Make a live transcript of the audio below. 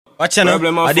Watch out now,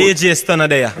 a DJ stunner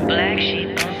there.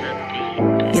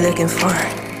 You're looking for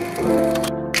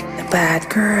a bad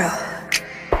girl.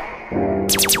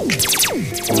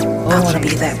 I wanna be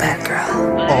that bad girl.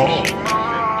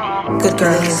 Good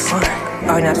girls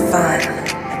are not fun.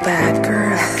 A bad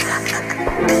girl.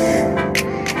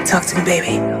 Talk to me,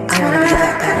 baby. I wanna be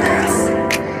that bad girl.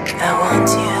 I want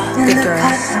you. Good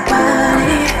girls.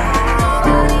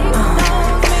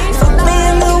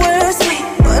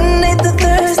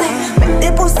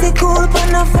 Pussy cool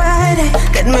on a Friday,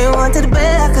 get me wanted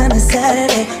back on a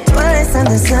Saturday, twice on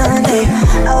a Sunday.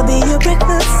 I'll be your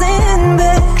breakfast in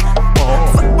bed.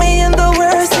 Fuck me in the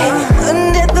worst day,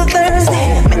 Monday to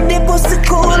Thursday. Make the pussy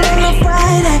cool on a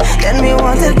Friday, get me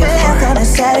wanted back on a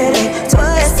Saturday,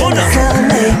 twice on a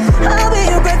Sunday. I'll be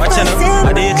your breakfast in bed.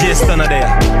 A DJ stunner there.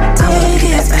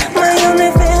 Take it, my only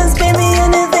fans, baby,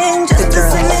 anything just to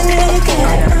see me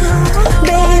naked.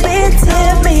 Baby,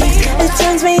 tip me, it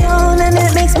turns me on and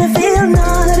it makes me feel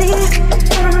naughty.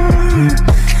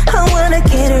 I wanna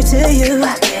cater to you,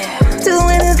 do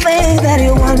anything that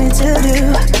you want me to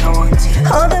do.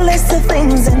 All the list of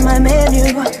things in my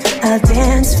menu, I'll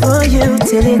dance for you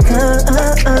till it comes.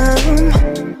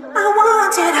 I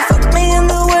want you to fuck me in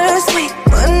the worst way,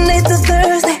 Monday to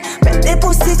Thursday. Make the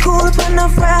pussy cool on a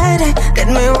Friday, get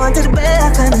me wanted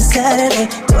back on a Saturday,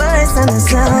 twice on a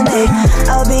Sunday.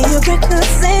 I'll be your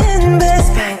breakfast in bed.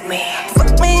 Spank me.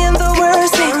 Fuck me in the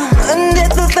worst way, Monday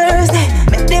to Thursday.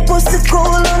 Make the pussy cool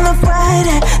on a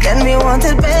Friday, get me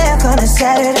wanted back on a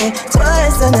Saturday,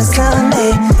 twice on a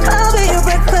Sunday. I'll be your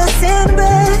breakfast in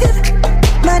bed.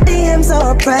 My DMs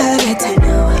are private.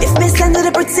 If me send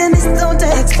it, pretend it's don't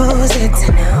expose it.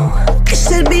 It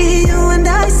should be you and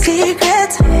I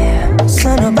secret,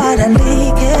 so nobody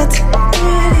leak it.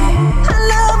 I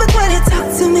love it when you talk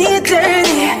to me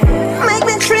dirty, make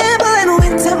me tremble and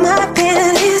wet up my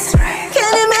panties.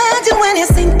 Can't imagine when you're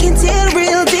sinking till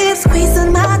real deep,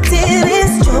 squeezing my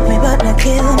titties. Choke me but not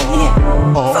kill me.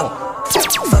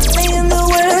 Fuck me in the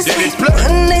worst way,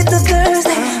 Monday to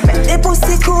Thursday. Make the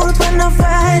pussy cool on a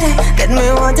Friday, get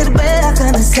me wanted back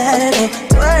on a Saturday,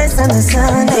 twice on a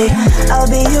Sunday. I'll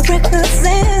be your breakfast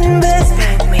in bed.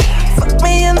 Fuck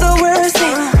me in the worst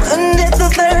way, Monday to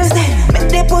Thursday. Make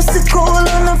the pussy cool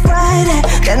on a Friday,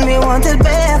 get me wanted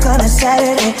back on a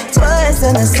Saturday, twice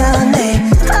on a Sunday.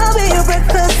 I'll be your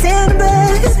breakfast in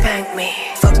bed. Spank me.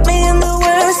 Fuck me in the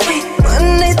worst way,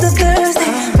 Monday to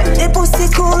Thursday. Make the pussy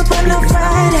cool on a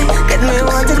Friday, get me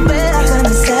wanted back on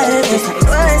a Saturday,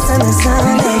 twice on a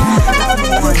Sunday. I'll be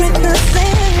your breakfast in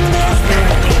bed.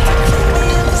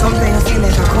 Something I feel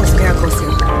like I cost me, I cost you.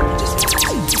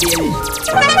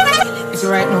 It's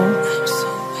right now.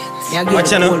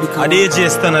 Watch out now, a DJ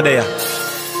stunner there.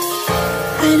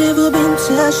 I never been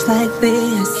touched like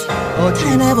this.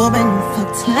 I never been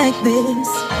fucked like this.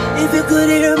 If you could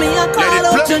hear me, I call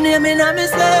out your name and I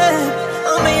miss that.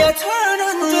 Only I turn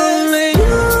on only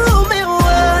you me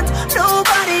want.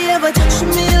 Nobody ever touched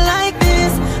me like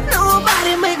this.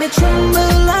 Nobody make me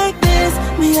tremble like this.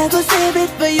 Me I go save it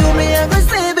for you. Me I go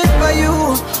save it for you.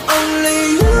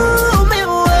 Only you me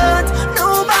want.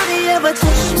 Nobody ever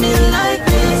touched me like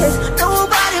this.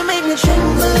 Nobody make me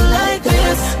tremble like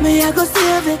this. Me I go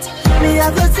save it. Me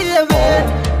I go save it.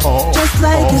 Just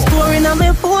like it's pouring on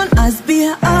my phone as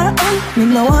BRN. Me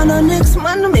no want no next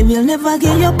man, me will never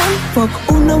get your bun. Fuck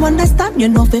who no understand, you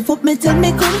know fi fuck me till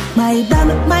me come. My Dan,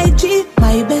 my G,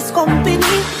 my best company.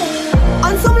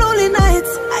 On some lonely nights,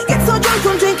 I get so drunk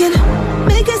from drinking.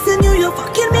 Me kissing you, you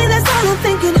fucking me, that's all I'm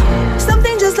thinking.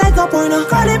 Something just like a porno,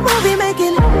 call it movie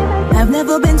making. I've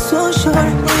never been so sure.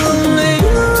 Only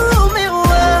you me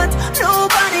want.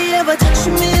 Nobody ever touched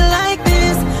me like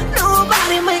this.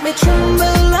 Nobody make me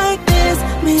tremble like this.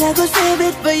 Me I go save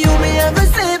it for you. Me I go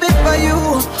save it for you.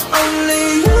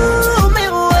 Only you me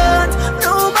want.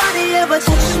 Nobody ever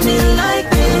touched me like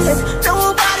this.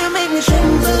 Nobody make me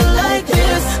tremble like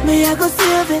this. Me I go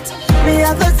save it. Me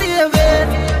I go save it.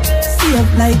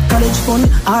 Save like college fund,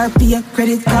 RP,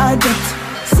 credit card debt.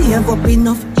 Save up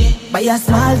enough, buy a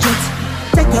small jet.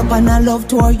 Take you up on a love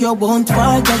tour you won't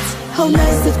forget. How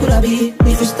nice it could have been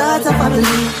if you start a family.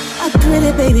 A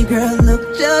pretty baby girl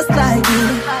look just like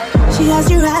me. She has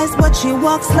your eyes but she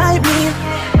walks like me.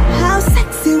 How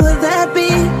sexy would that be?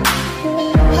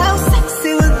 How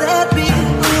sexy would that be?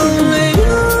 Only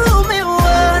you me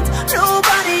want.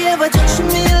 Nobody ever touched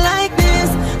me like this.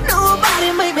 Nobody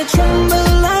make me tremble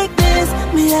like this.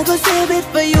 Me I go save it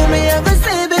for you. Me I go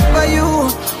save it for you.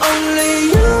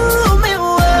 Only you me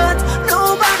want.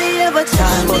 Nobody ever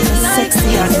touched me like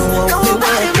this.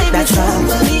 Nobody make me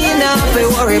tremble. Me enough to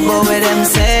worry about what them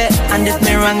say. And if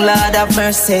me wrong, Lord have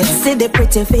mercy. See the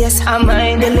pretty face, I'm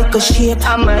mine. The little shape,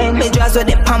 I'm mine. The jaws with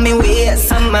the palm me waist,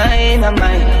 I'm mine, I'm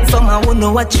mine. Someone would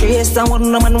know a trace, and would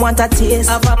no man want a taste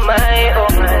of a mine, oh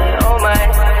mine, oh mine.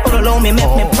 Oh, allow me,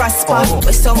 make me prosper.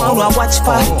 With someone who I watch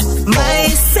for. My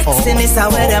sexiness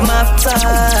are where them after.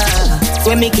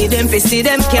 When me give them, see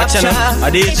them capture. I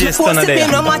did just another day.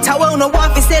 No matter what, no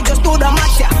one fi say, just do the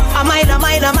matter. A minor.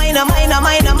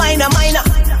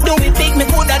 Do it big, me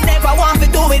coulda never want to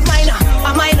do it minor.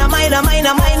 A minor.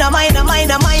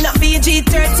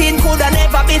 PG-13 coulda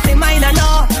never be the minor,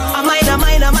 no. A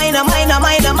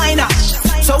minor.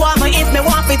 So what me if me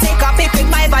want to take a pic with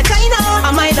my vagina?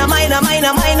 A minor.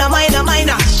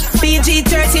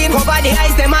 PG-13 cover the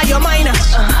eyes, them are your minor.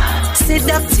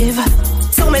 Seductive.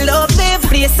 So me love live,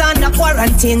 place under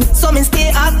quarantine, so me stay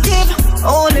active.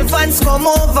 Only fans come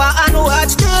over and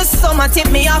watch this. Some a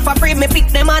tip me off a free, me pick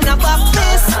them and a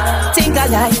baptist. Think I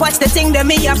like, watch the thing that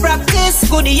me a practice.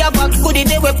 Goodie a back, goodie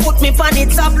they will put me on the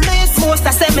top list. Most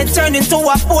a say me turn into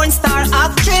a porn star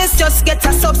actress. Just get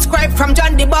a subscribe from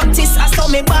John the Baptist. I saw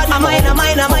me bad, a minor.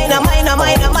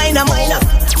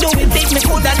 Do it big, me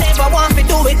coulda never want to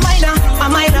do it minor. A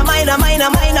minor.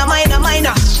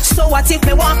 So what if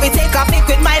me want to take a pic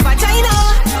with my vagina?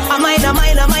 A minor.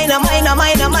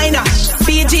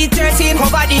 PG-13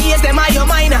 cover the ears, them are your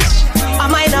minor. A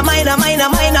minor.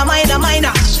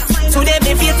 Today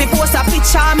me feel to post a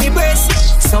picture of me breast.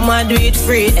 Some a do it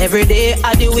free every day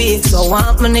of the week. So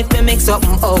want me if me make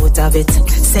something out of it.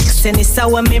 Sexiness is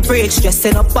when me preach,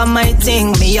 dressing up on my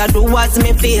thing. Me a do what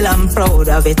me feel, I'm proud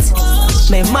of it.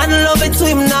 Me man love it, to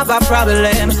him not a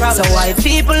problem. So why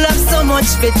people have so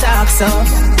much to talk so?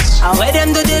 And where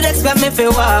them do they expect me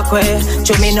to walk away?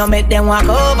 To me no make them walk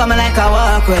over me like a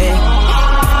walkway.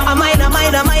 A minor.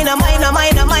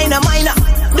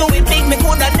 Do it big, me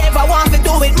coulda never want to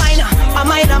do it minor. A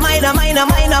minor.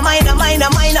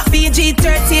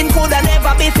 PG-13 coulda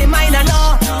never be the minor,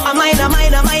 no. A minor.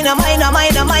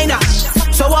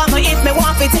 So what me if me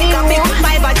want to take a pic with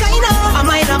my vagina? A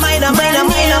minor.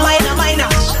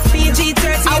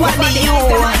 PG-13 I want the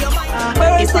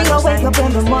first thing I wake up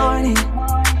in the morning,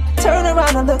 turn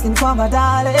around and looking for my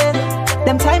darling.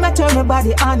 Them time I turn my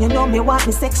body on, you know me want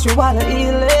me sexual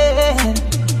healing.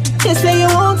 You say you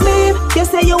won't leave, you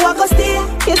say you want to stay,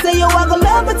 you say you want to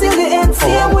love me till the end,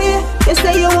 same way. You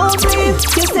say you won't leave,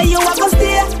 you say you want to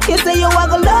stay, you say you want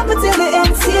to love me till the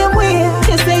end, same way.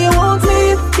 You say you won't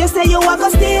leave, you say you want to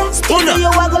stay, you say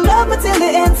you want to love me till the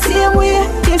end, same way.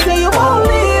 You say you won't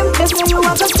leave, you say you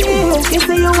want to stay, you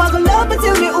say you want to love me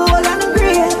till me old and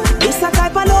grey. It's a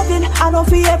type of loving, I know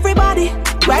for everybody.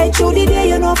 Right through the day,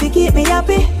 you know if you keep me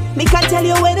happy. Me can tell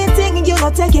you anything and you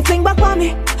not take your thing back on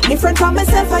me. Different from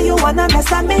myself and you wanna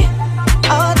understand me.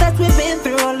 All that we've been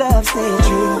through, love stay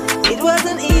true. It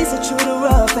wasn't easy through the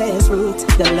roughest route.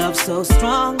 The love so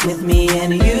strong with me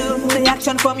and you. The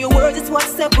action from your words is what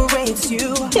separates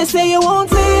you. You say you won't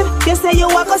leave, you say you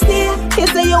want to stay, you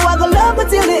say you want to love me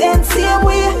till the end, same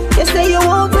way. You say you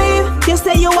won't leave, you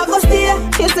say you want to stay,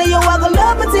 you say you want to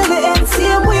love me till the end,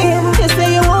 same way. You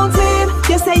say you won't leave,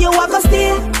 you say you want to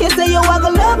stay, you say you want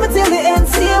to love me till the end,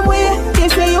 same way.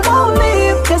 You say you won't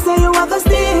leave, you say you want to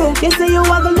stay, you say you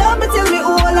want to love me till me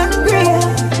old and grey.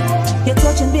 You're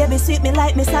touching, baby, sweet me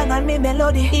like me song and me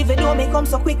melody. Even though me come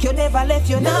so quick, you never left,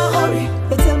 you now hurry.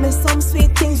 You tell me some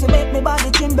sweet things, you make me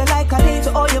body tremble like a leaf.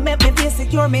 To all you make me feel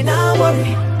secure, me now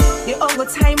worry. The only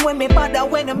time when me bother,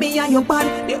 when me and you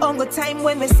bad. The only time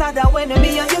when me sadder, when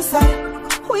me and you sad.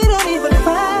 We don't even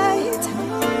fight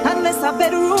unless a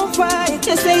bedroom fight.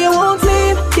 You say you won't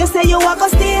leave, you say you want to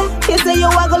stay, you say you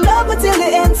want to love me till the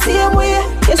end, same way.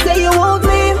 You say you won't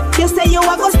leave, you say you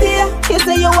want to stay, you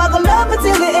say you want to love me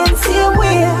till the end, same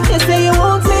way. You say you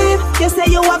won't leave, you say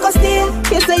you want to stay,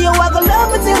 you say you want to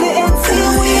love me till the end,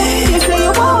 same way. You say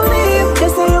you won't leave, you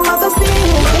say you want to stay,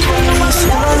 you say you want to love me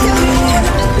till the end.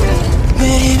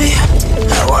 Baby,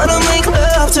 I wanna make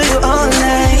love to you all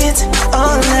night,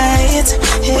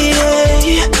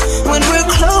 yeah. When we're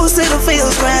close, it'll feel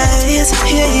right,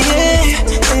 yeah.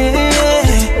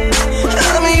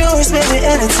 I'm yours, baby,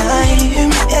 anytime,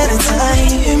 yeah.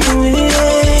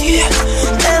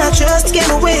 And I just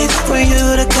can't wait for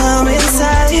you to come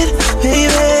inside,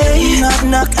 baby. Knock,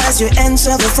 knock as you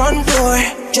enter the front door.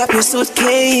 Drop your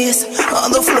suitcase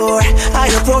on the floor. I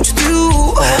approach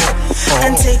you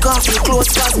and take off your clothes,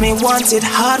 cause me want it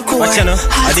hardcore. Watch out now,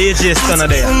 a DJ stunner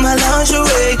there. My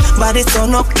lingerie, body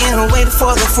turn up, can't wait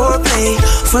for the foreplay.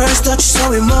 First touch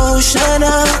so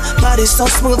emotional, body so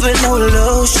smooth with no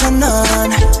lotion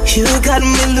on. You got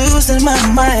me losing my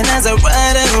mind as I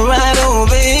ride and ride, oh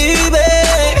baby.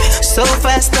 So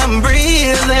fast I'm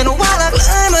breathing while I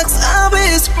climax, I'll be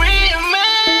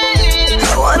screaming.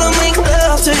 wanna make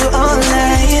love to you all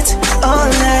night,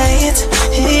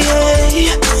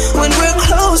 yeah. When we're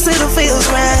close, it feels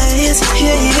right,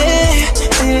 yeah.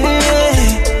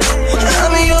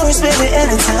 I'm yours, baby,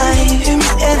 anytime,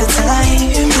 yeah.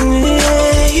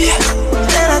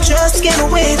 And I just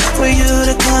can't wait for you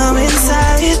to come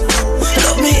inside.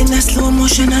 Love me in a slow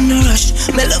motion and no rush.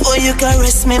 Me love how you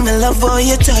caress me, me love how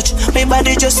you touch. My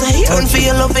body just like yearn for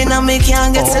your loving and me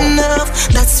can't get enough.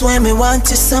 That's why me want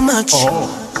you so much.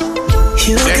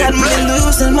 You got me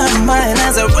losing my mind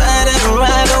as I ride and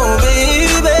ride, oh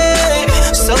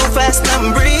baby. So fast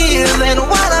I'm breathing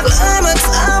while I climb on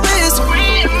top is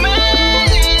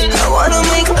screaming. I wanna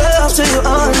make love to you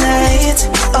all night,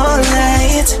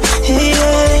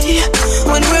 yeah.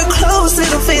 When we're close it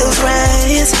feels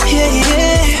right,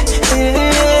 yeah.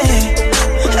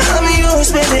 I'm yours,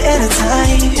 baby,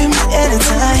 anytime, yeah.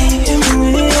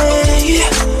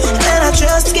 And I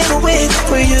just can't wait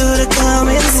for you to come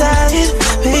inside,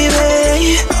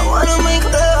 baby. I wanna make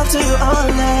love to you all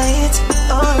night,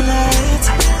 all night.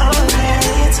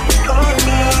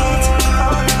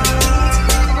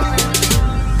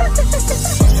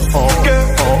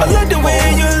 I like the way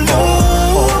you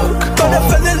look, but I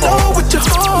fell in love with your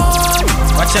heart.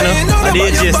 Watch out now, a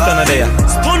DJ stunner there.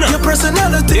 Stunner. Your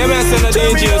personality. Yeah, man, send a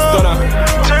DJ stunner.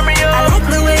 Turn me on. I like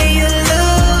the way you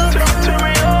look.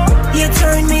 You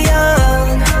turn me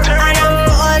on, and I'm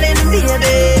falling,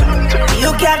 baby. You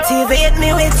captivate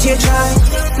me with your charm.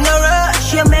 No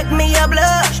rush, you make me a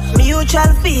blush.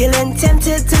 Mutual feeling,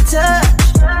 tempted to touch.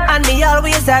 And me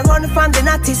always I run from the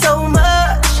naughty so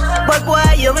much. But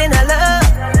why you in a love?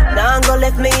 Now I'm gonna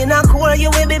left me in a cool, you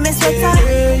will be my sweater.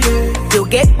 You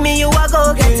get me, you a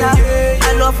go getter.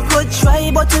 I love good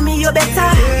try, but to me you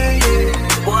better.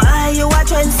 Why you a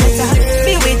trendsetter?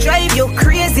 Me we drive you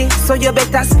crazy, so you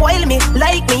better spoil me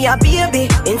like me a baby.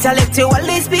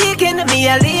 Intellectually speaking, me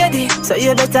a lady, so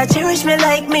you better cherish me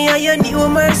like me or your new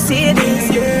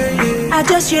Mercedes. I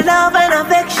just your love and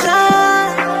affection,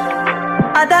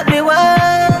 all that me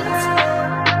want.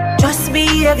 Just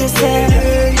behave yourself.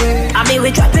 I mean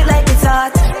we drop it like it's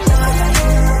hot.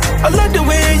 I like the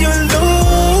way you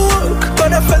look,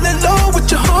 but I fell in love with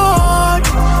your heart.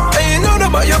 And you know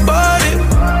about your body,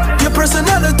 your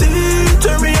personality.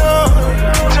 Turn me on.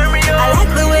 I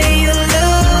like the way you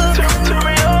look.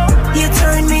 You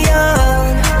turn me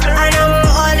on, and I'm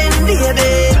falling,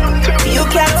 baby. You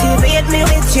captivate me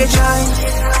with your charm.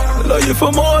 Love you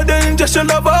for more than just your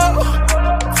lover.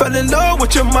 Fell in love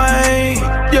with your mind,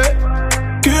 yeah.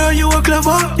 Girl, you are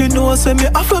clever. You know I say me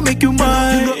I feel make you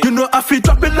mine. You know I feel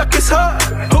drop it like it's hot.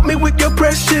 Help me with your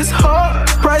precious heart,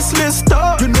 priceless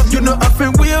star. You know I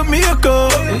feel wear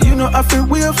makeup. You know I feel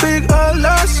wear fake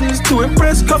eyelashes to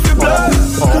impress coffee blood.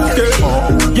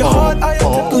 Your heart I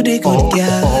am goody good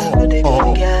girl.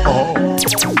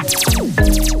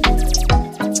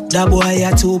 That boy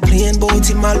are too plain, but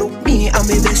him a look me and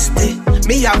me bestie.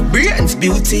 Me have brains,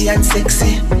 beauty and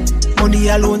sexy. Money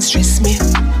alone stress me,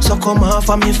 so come off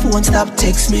of me phone, stop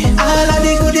text me. All of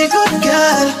the goody good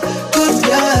girl.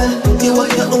 You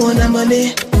want your own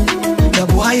money. The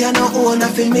boy you no own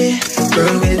for me.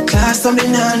 Girl with class, so me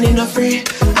nah need no free.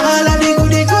 All of the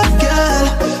goody good girl.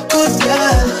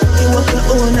 You want your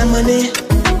own money.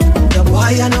 The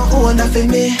boy you no own for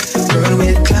me. Girl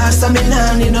with class, so me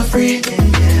nah need no free.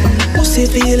 Pussy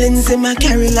feelings in my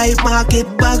carry like market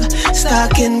bag.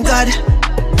 Stalking God.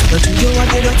 But you want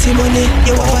the dirty money,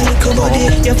 you have a little body,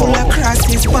 you full of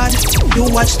crosses bad. You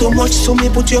watch too much, so me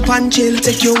put you on chill.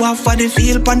 Take you off for the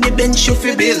field, on the bench you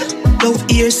feel bill. Love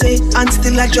hearsay, and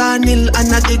still a draw nil.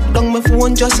 And I dig down my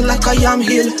phone just like I am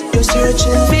hill. You're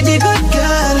searching for the good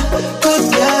girl.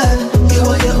 You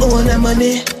want your own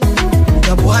money.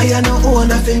 The boy you no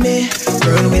own for me.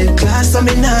 Girl with class, so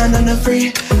me nah no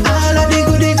free. All of the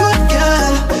good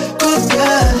girl.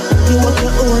 You want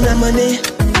your own money.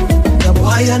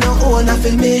 Why you no own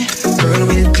for me? Girl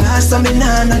with class, so me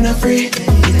nah no free.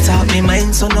 It taught me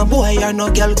mind, so no boy or no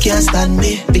girl can't stand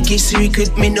me. Biggest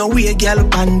secret, me no way girl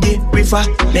pan the river.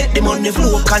 Let the money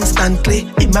flow constantly.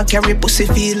 It ma carry pussy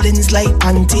feelings like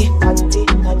panty.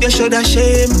 You shoulda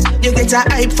shame. You get a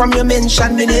hype from your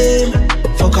mention me name.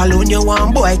 Fuck alone, you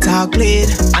want boy talk lead.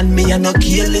 And me a no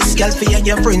careless girl for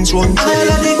your friends run trade. All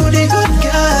of the good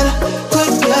girl.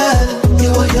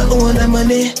 You want your own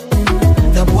money.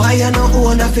 The boy you no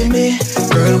own for me.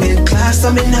 Girl with class, so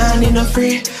me nah need no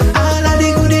free. All of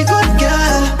the good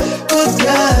girl.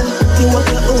 You want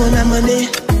your own money.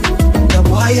 The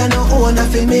boy you no own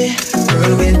for me.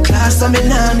 Girl with class, so me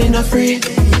nah need no free.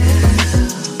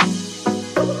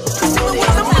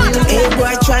 Hey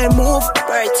boy, try move,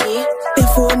 party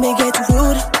before me get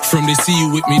rude. From they see you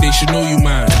with me, they should know you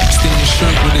mine. Stain your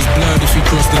shirt with his blood if you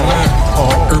cross the line.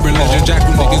 Urban legend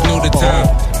jackal niggas know the time.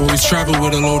 Always travel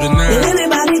with a load of 9.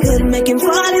 Anybody could make him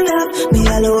fall in love. Me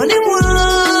alone in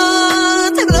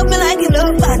one. Take love me like you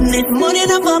love badness. Money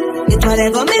enough up. It's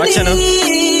whatever me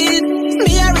need.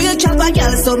 Me a real chopper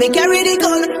girl, so me carry the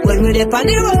gun when we dip on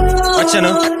the road.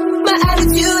 My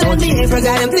attitude and behavior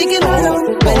got him thinking about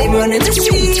him when he running the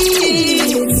streets.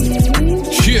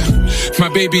 Yeah, my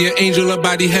baby an angel, her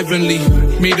body heavenly.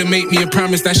 Made her make me a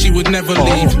promise that she would never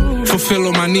leave. Fulfill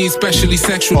all my needs, especially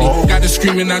sexually. Got her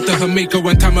screaming after her maker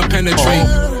one time I penetrate.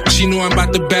 She know I'm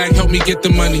about the bag, help me get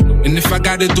the money. And if I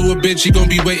gotta do a bid, she gon'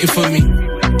 be waiting for me.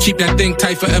 Keep that thing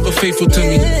tight, forever faithful to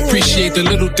me. Appreciate the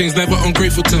little things, never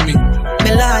ungrateful to me.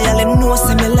 Me loyal, him know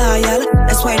say me loyal.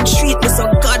 That's why him treat me so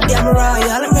goddamn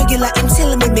royal. Regular him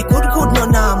tell me good, no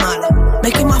normal.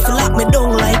 Make him have to lock me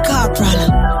down like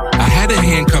corporal. I had a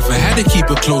handcuff, I had to keep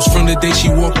her close. From the day she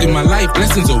walked in my life,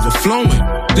 blessings overflowing.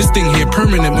 This thing here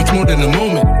permanent, much more than a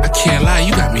moment. I can't lie,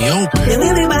 you got me open. Yeah,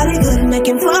 everybody good, make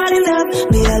him fall in love.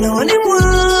 Me alone in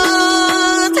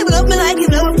one. Take love me like you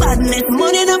love badness.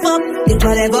 Money enough up, get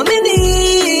whatever me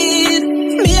need.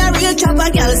 Me a real chopper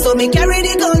girl, so me carry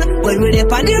the gun when we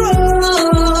dip on the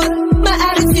road. My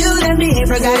attitude and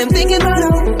behavior got him thinking about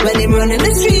him when him running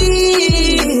the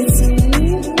streets.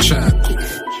 Chaco,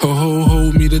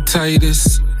 hold me the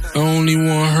tightest. I only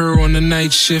want her on the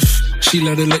night shift. She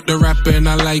let her lick the rapper and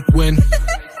I like when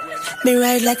me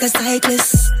ride like a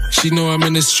cyclist. She know I'm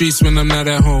in the streets when I'm not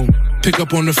at home. Pick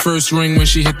up on the first ring when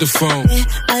she hit the phone. Yeah,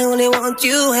 I only want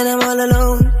you when I'm all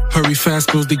alone. Hurry fast,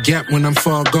 close the gap when I'm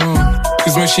far gone.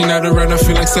 Cause when she not around, I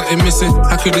feel like something missing.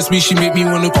 How could this be? She make me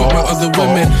wanna quit my other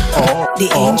women.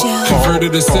 The angel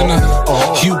converted a sinner.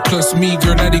 You plus me,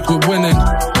 girl, that equal winning.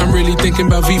 I'm really thinking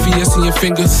about VVS in your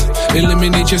fingers.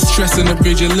 Eliminate your stress and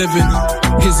upgrade your living.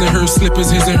 His and her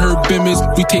slippers, his and her bimmers.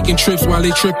 We taking trips while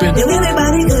they tripping. Yeah,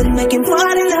 everybody good, make him fall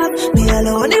in love. Me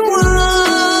alone in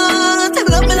one. Take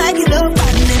love me like you love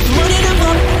badness. Money to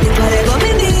come, it's whatever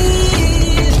me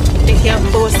need. Me can't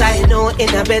boast, I know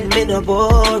in a bed me no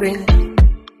boring.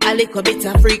 A little bit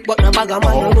of freak, but no bag of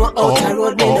man, no outer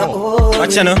road, me no boring.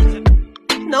 Watch you know.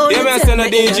 No, you tell me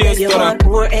that you want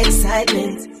more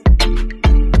excitement.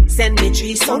 Send me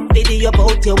 3 some video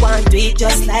about you want to eat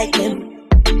just like him.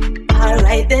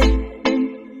 Alright then,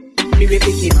 me be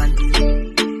picky man.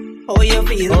 How you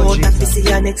feel about that? To see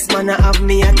your next man have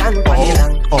me a tan funny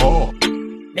long.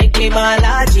 Make me ball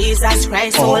out Jesus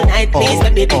Christ all night, please,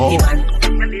 let me picky man.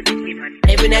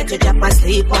 Every night you drop my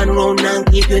sleep one round and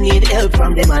keep you need help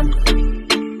from the man.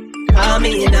 Call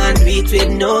me in and read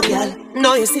with no girl.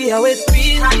 Now you see how it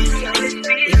feels.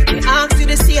 If me ask you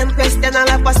the same question, I'll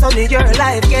have a son in your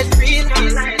life get real.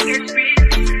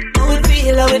 How it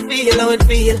feel, how it feel, how it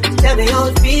feel. Tell me how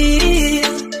it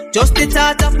feel. Just the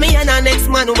thought of me and our next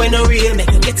man when no real.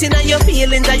 Make you get in on your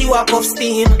feelings and you up off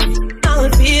steam. How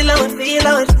it feel, how it feel,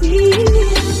 how it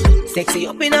feel. Sexy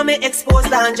up in a me exposed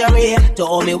lingerie. To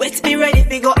hold me wet, me ready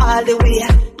to go all the way.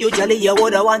 Usually you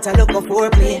woulda want to look for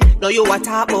foreplay. Now you want to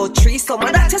talk about 3 some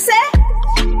of that you say.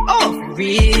 Oh, for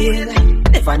real.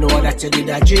 If I know that you did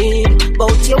a dream,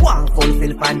 but you want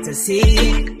fulfill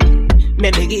fantasy.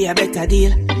 Maybe give you a better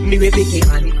deal. Me we picky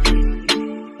man.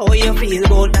 How you feel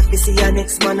about that? To see your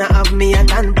next man have me a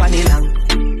tan funny long.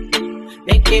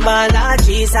 Make me ball out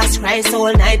Jesus Christ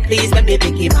all night, please, let me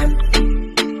picky man.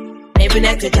 Every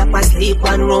night you drop asleep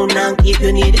one round and keep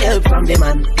you need help from the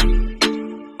man.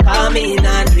 Call me in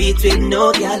and read with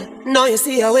no girl. Now you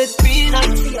see how it feels.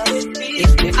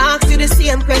 If me ask you the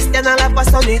same question, I'll have a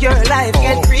son in your life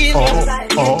get real.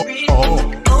 How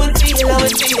it feel, how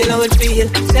it feel, how it feel.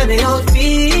 Tell me how it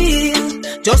feel.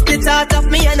 Just the thought of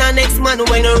me and our next man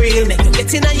when no real. Make you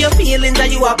get in on your feelings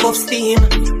and you up off steam.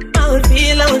 How it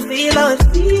feel, how it feel, how it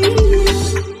feel.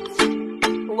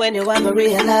 When you ever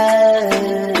realize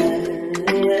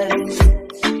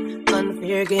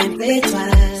unfair game play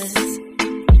twice.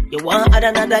 You want add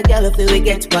another girl if we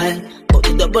get wild, but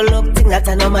the double up thing that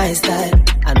I know my style.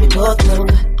 And we both know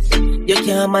you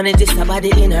can't manage this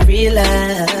body in a real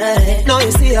life. Now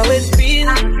you see how it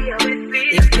feels.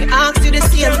 If we ask you the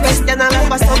same question, I'll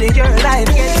have a son in your life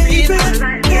get real.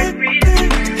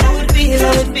 How it feel,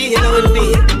 how it feel, how it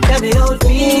feel. Tell me how it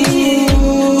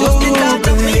feels. Just the thought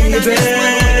of me and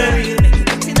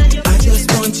I just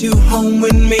want you home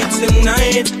with me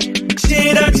tonight.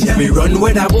 She that tell me run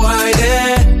with a boy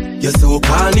there. You're so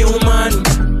called new man.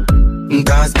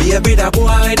 Cause baby that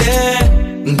boy there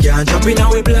can't jump in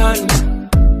our plan.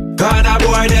 God a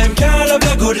boy them can't love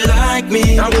you good like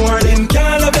me. A boy them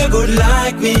can't love you good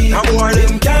like me. A boy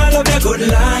them can't love you good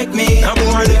like me. A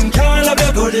boy them can't love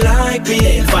you good like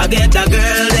me. Forget the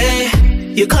girl there.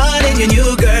 you calling your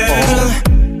new girl.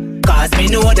 Cause me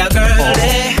know that girl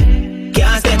there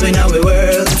can't step in our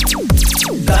world.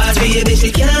 Cause baby,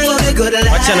 she can't love you good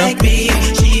like me.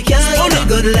 She can't love you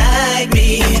good like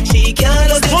me. She can't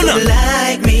love you good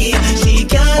like me. She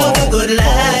can't love you good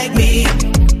like me.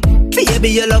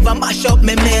 Baby, your love and mash up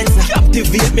me meds.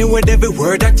 Captivate me with every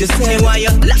word that you say. Why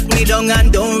you lock me down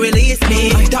and don't release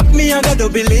me? Stop me, I gotta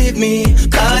believe me.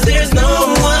 Cause there's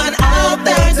no one out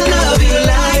there to love you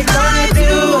like I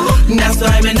do. That's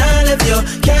why me not love you,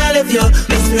 can't love you.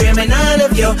 Mystery, me not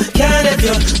love you, can't love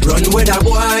you. Run with that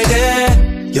boy there,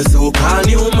 you so-called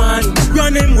new man.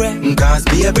 Run him way, cause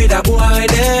baby that boy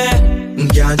there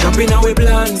can't jump in our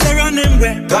plans. Say run him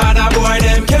way, cause that boy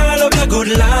them can't love you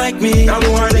good like me. That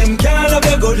boy them can't love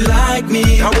you good like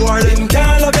me. That boy them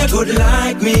can't love you good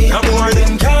like me. That boy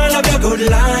them can't love you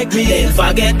good like me. Then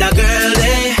forget that girl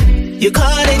there, you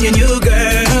calling your new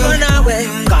girl. Run away,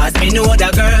 cause me know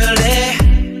that girl there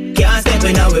can't step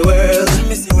in our world.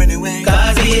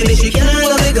 Cause baby, she can't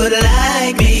love you good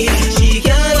like me. She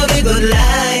can't love you good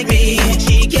like me.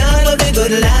 She can't love you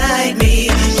good like me.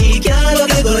 She can't love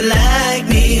you good like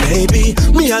me. Baby,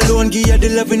 me alone give you the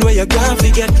loving where you can't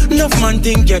forget. Enough man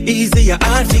think you're easy, you're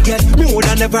hard to get. Me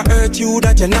woulda never hurt you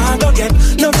that you not forget.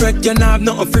 No fret, you not have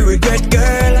nothing to regret,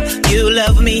 girl. You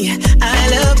love me, I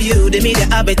love you. The media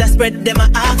habit I spread them, I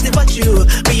ask it but you.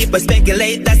 People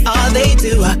speculate, that's all they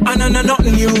do. And I know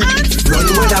nothing new. Run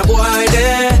with that boy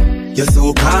there, you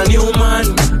so-called new man.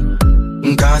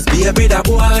 Cause baby that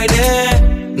boy there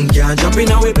can't jump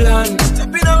in our plan. Cause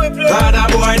that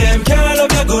boy them can't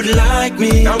love you good like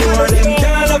me. That boy them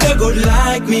can't love you good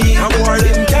like me. That boy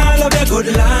them can't love you good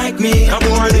like me. That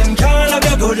boy them can't love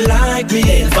you good like me.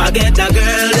 Then forget that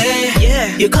girl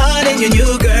there, you calling your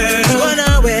new girl. Run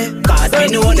away, cause me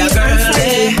know that girl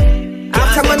there.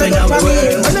 After man know for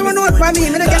me, I never know for me, I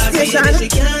don't get station.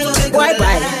 Why?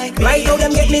 Right now them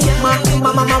get me mama.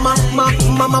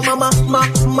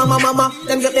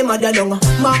 Them get me mother down.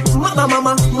 Mama.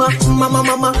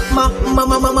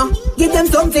 Give them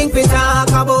something to talk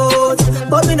about,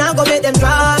 but me not go make them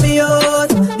draw me out.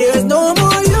 There's no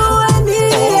more you and me.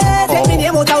 Take me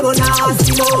name out on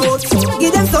nasty mouth.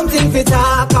 Give them something to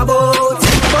talk about,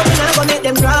 but me not go make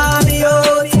them draw me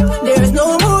out. There's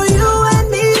no more you and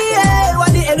me.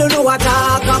 What the hell do you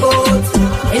talk about?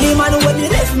 Any man when he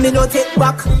left me no take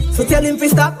back. So tell him to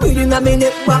stop breathing a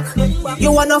minute back.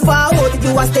 You wanna forward,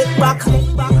 you a step back.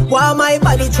 While my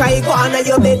body try go on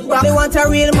your bed back. Me want a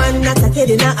real man, not a kid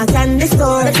in a candy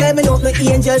store. They tell me no, my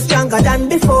angel stronger than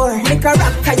before. Make a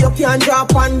rock, you can't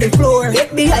drop on the floor.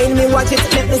 Get behind me, watch it,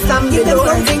 let me slam you door.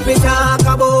 Something we talk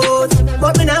about,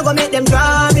 but me not gonna make them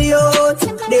draw me out.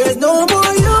 There's no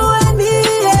more you and me.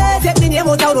 Take me name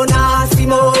out on nasty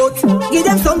mouth. Give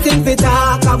them something to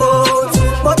talk about,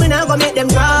 but me not gonna make them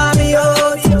draw me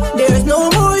out. There's no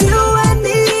more you and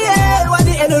me. What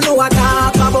the hell do you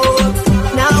talk about?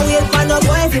 Now wait for no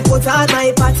boy if you put on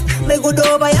my pot. Me good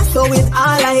over ya so with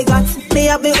all I got. Me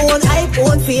have me own hype,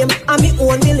 own fame, and me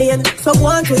own million. So go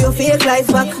on to your fake life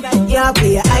back. Yeah,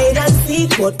 play hide and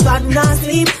seek, but God not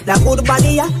sleep. That good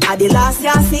body ya, at the last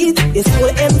ya seat. The soul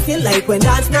empty like when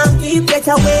that's not keep. Get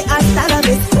away and stand a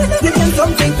bit. Give them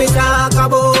something to talk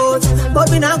about, but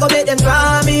we not gonna make them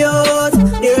draw me out.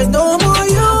 There's no more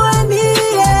you and me.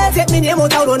 Take me name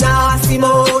out on nasty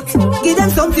mouth. Give them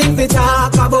something to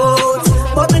talk about,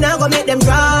 but we not gonna make them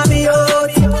draw me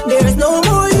out. There's no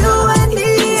more you and me.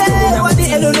 What the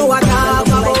hell do you talk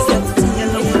about?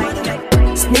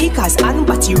 Sneakers and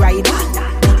batty rider.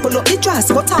 Pull up the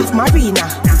dress, cut off marina. I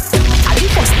the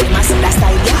first time I see that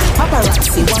style, yeah.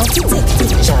 Paparazzi want to take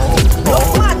picture. No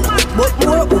man, but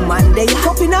more woman they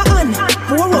cup in a hand.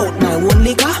 Pour out my own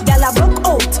liquor. Gyal a broke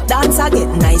out, dance a get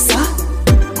nicer.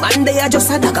 Man they a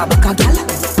just a dagger back a gyal.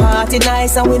 Party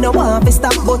nice and we no want to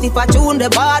stop, but if I tune the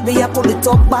bar, me a pull it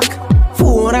up back.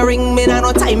 Phone a ring, me nah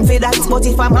no time for that. But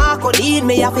if I'm hard need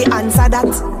me have to answer that.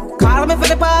 Call me for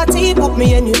the party, book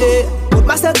me any day. Put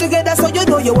myself together so you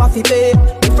know you have to pay.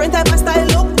 Different type of style,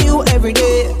 look new every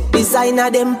day.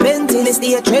 Designer them plenty, they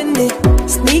stay trendy.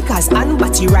 Sneakers and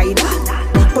batty rider.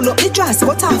 Pull up the dress,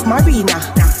 cut off marina.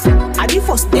 At the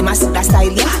first them a see that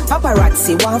style, yeah.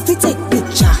 Paparazzi want to take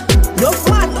picture. No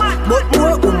man, but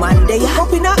more woman they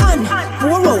up in a hand.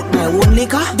 Pour out my own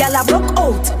liquor. Gyal a broke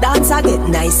out, dance a get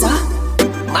nicer.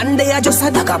 Man they a just a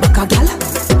dagger back a gyal.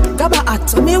 Gabba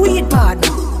at me weed partner.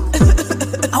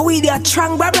 How we there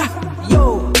strong brother?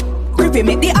 Yo, grippy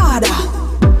make the order.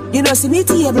 You know see me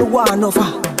table one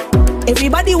over.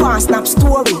 Everybody want snap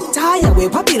story. Tired way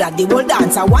popular the whole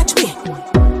dancer watch me.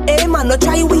 Hey man no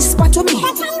try whisper to me.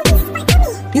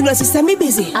 You know see me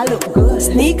busy. I look good.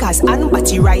 Sneakers and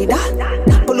batty rider.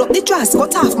 Pull pull up the dress,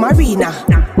 cut off Marina.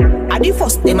 At the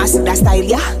first, them a see the style,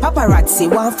 yeah. Paparazzi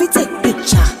want fi take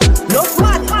picture. No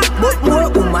man, but more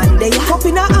woman they up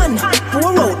in a hand.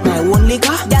 Pour out my own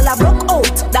liquor. Gyal a broke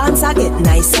out, dance a get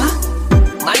nicer.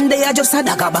 Man they a just a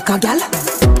dagger back a gyal.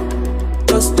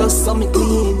 Just so me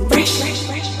clean, fresh.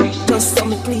 Just so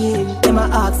me clean. Them a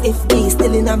ask if they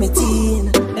still in a me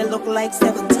teen. They look like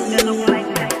 17.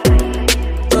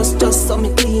 Just so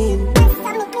me clean.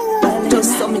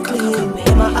 Just so me clean.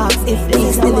 Them a ask if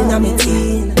they still in a me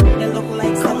teen. They look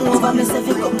like 17. Come over, me say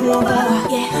fi come over.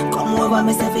 Yeah. Come over,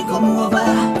 me say fi come over.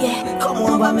 Yeah. Come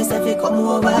over, me say fi come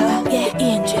over. Yeah.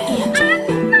 Angel.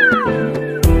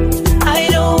 I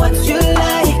know what you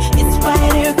like. It's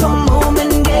right here. Come home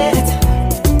and get it.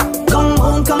 Come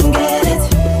on, come get it.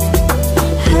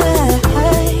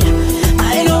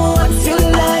 I know what you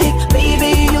like,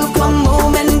 baby. You come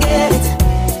home and get it.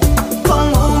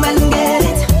 Come home and get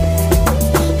it.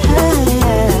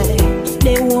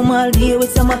 They warm all day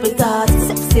with some appetite.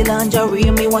 Sexy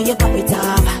lingerie, me want you pop it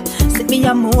off. Set me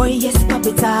a more, yes, pop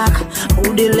it off.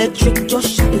 Mood electric, just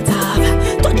shut it off.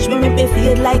 Touch me, make me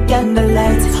feel like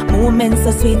candlelight. Moments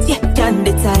so sweet, yeah,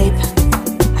 candy type.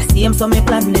 I see him, so me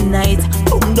plan the night.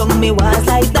 Boom, down me walls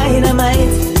like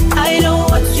dynamite. I know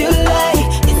what you like.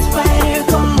 It's right here.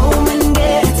 Come home and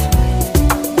get it.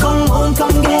 Come home,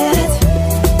 come get it.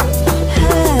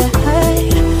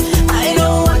 I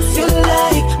know what you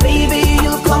like, baby.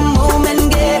 You come home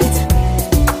and get it.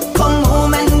 Come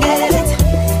home and get it.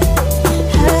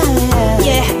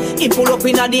 Yeah, he pull up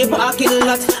in a the parking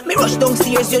lot. Me rush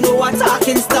downstairs, you know what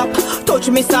talking stop. Touch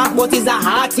me soft, but it's a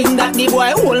hard thing that the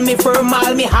boy hold me firm,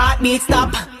 all me heartbeat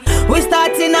stop. We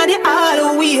starting at the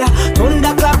hallway.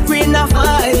 Thunderclap rain a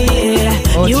fall,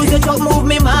 yeah. Use your truck, move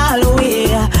me mile away.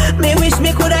 Me wish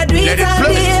me coulda do it all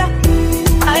day.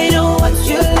 I know what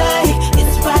you like.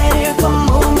 It's right here. Come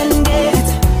home and get it.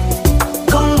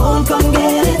 Come home, come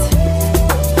get it.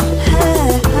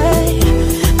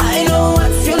 I know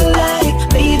what you like,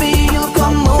 baby. You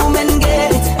come home and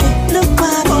get it. Look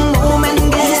back, come home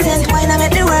and get it. Wine, I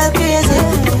make the world crazy.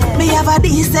 Me have a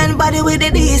decent body with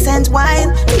a decent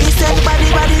wine. Decent body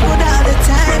good all the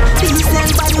time.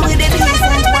 Decent body with a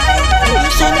decent wine.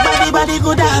 Decent body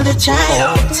good all the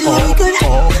time. Too good,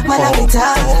 man I be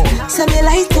tall. So me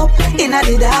light up in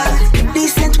the dark.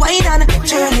 Decent wine and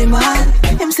turn him on.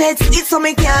 Him said it's so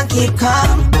me can't keep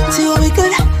calm. Too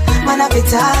good, man I be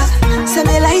tall. So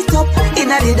me light up in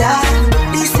the dark.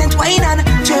 Decent wine and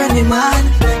turn him on.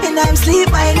 And I'm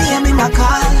sleep by name in my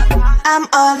call. I'm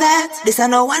all that. This a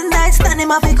no one night stand,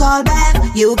 him have to call back.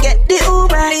 You get the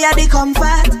Uber, yeah the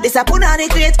comfort. This a put on the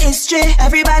great history,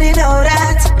 everybody know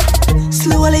that.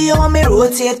 Slowly you want me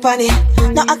rotate pan it.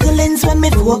 No accolades when me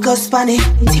focus pan it.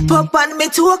 Tip up on me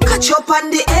to catch up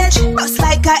on the edge. Bust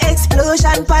like a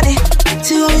explosion pan it.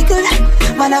 Too good,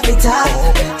 man have it all.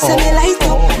 So me light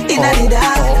up in the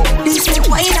dark. Decent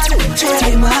wine and turn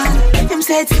him on. Him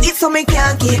said it's so me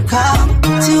can't keep calm.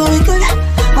 Too good,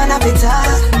 man have it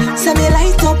all. So me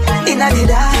light up in the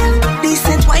dark.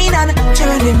 Decent wine and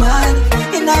turn him on.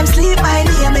 And I'm sleep by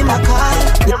name in my car.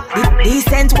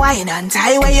 Decent wine and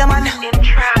tie where you man.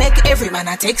 Make every man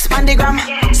a take spandigram.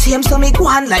 Same so me go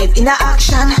on live in a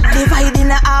action. Divide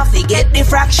in a half, we get the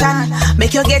fraction.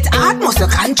 Make you get hard muscle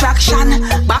contraction.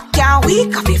 Back can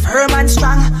weak, be firm and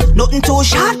strong. Nothing too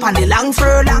sharp on the long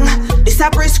furlong. This a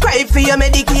prescribe for your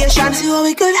medication. See how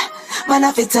we good, man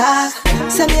have it talk.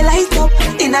 So me light up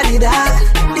in the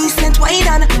dark. Decent wine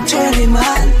and turn him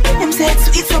on. Him said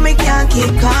sweet so me can't keep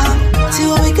calm. See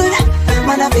how we good,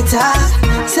 man have it talk.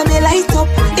 So me light up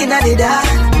in the dark.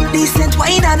 Decent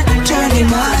wine and turn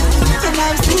him on. And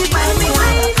I'm sleep by me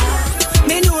wine.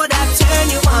 Me know that turn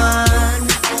you on.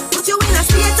 Put you in a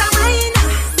state of mind.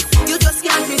 You just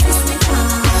can't resist me.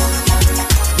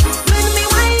 When me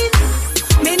wine,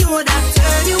 me know that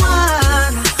turn you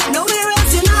on. Nowhere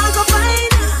else you not go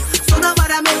find. So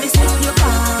nobody make me slip you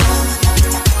on.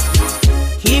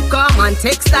 Keep calm and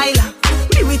take style.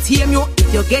 Me with him you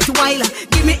if you get wild.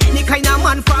 Give me any kind of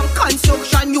man from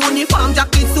construction, uniform,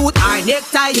 jacket, suit or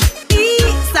necktie.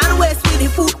 East and west with the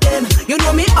foot them. You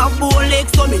know me have bow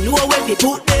legs so me know where to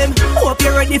put them. Hope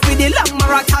you're ready for the long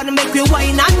marathon. Make me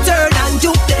wine and turn and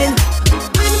juke then.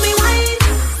 When me wine,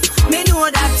 me know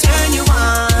that turn you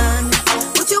on.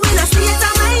 Put you in a state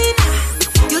of mind.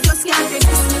 You just can't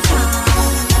resist me.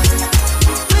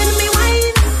 When me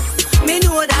wine, me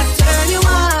know that turn you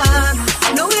on.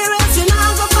 Nowhere else you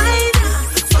not go find.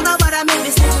 So nobody make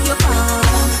me slip you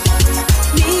on.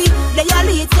 Me, they all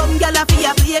eat some gyal a fi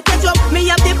a play catch up. Me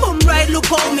have the boom right right, look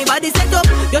how me body set up.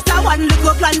 Just a one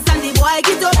little glance and the boy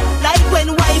get up. Like when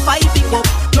Wi-Fi pick up.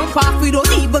 Jump off, we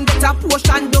don't even get a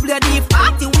portion.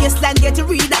 WD-40 waistline, get to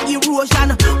read that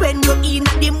erosion. When you're in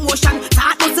at the motion,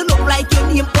 start to look like your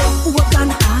name up organ.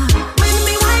 When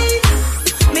me wine,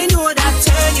 me know that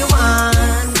turn you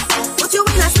on. But you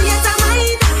in a state of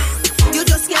mind, you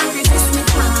just can't resist me.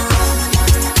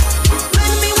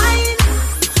 When me wine,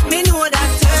 me know that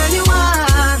turn you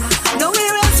on.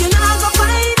 Nowhere else you not go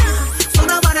find. So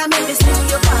nobody make me slip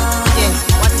your bar. Yeah,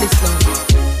 what's this now?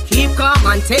 Keep calm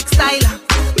and take style.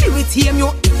 Me with him you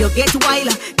if you get wild.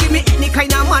 Give me any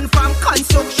kind of man from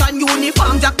construction,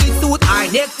 uniform, jacket, suit or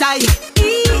necktie.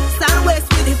 East and west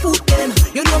with the foot them.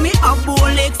 You know me have bow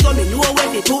legs, so me know where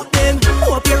they put them.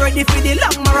 Hope you're ready for the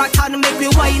long marathon. Make me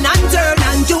wine and turn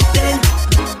and jump then.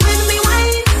 When me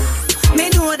wine, me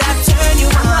know that turn you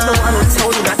on. I'm not the one who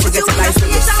told you not to get a life for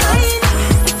yourself.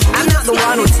 I'm not the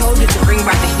one who told you to bring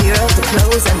back the heels, the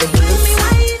clothes and the heels.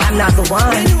 I'm not the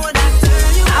one.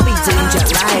 I'll be doing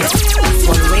just right.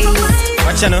 One way.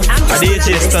 Watch out, a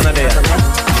DJ stunner there.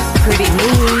 Pretty me.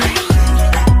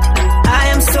 I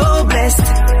am so blessed.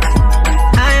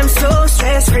 I am so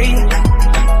stress free.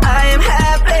 I am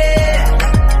happy.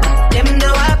 Them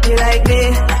know I feel like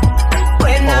this.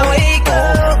 When I wake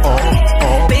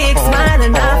up, big smile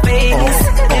on my face.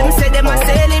 Them say them a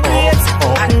celebrate.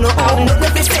 I know I'm not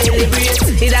going to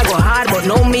celebrate. It I go hard, but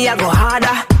no me I go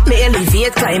harder. Me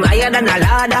elevate, climb higher than a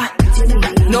ladder.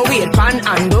 No wait, pan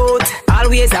and out.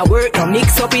 Always I work, no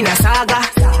mix up in a saga.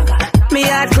 Me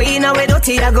heart clean away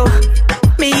dirty I go.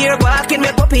 Me ear walking,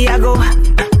 me puppy I go.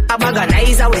 A bag of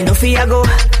nice away no fear I go.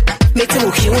 Me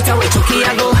too cute away chucky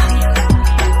I go.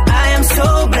 I am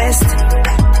so blessed.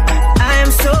 I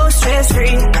am so stress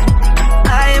free.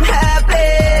 I am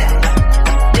happy.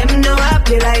 Them know I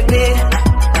feel like me.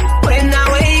 When I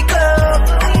wake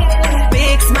up,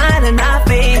 big smile on my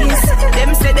face.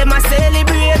 Them say them a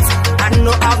celebrate. I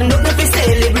know I've nothing to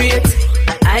celebrate.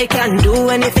 I can do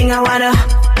anything I wanna,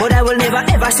 but I will never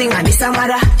ever sing a this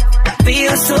matter.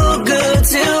 Feel so good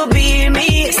to be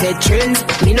me. Said trends,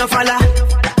 me no follow.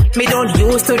 Me don't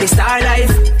used to the star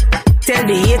life. Tell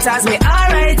the haters me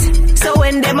alright. So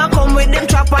when them a come with them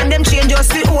trap and them change just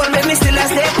the whole, make me still a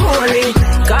step holy.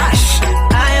 Gosh,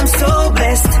 I am so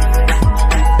blessed.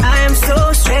 I am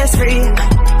so stress free.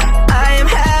 I am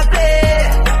happy.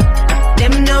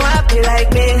 Them know I feel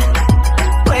like me.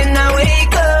 When I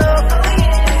wake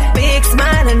up, big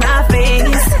smile on my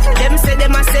face. Them say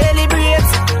them a celebrate.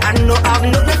 I know I've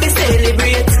nothing to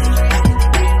celebrate.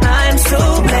 I'm so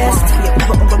blessed.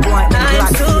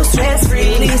 I'm so stress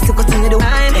free.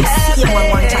 I'm happy.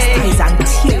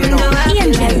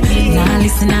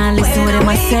 Nah listen what them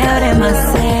I say, them I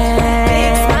say.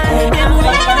 Them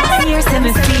here say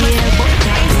me feel, but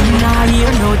now you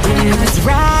know this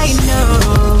right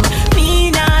now.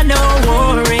 Me nah no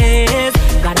worries.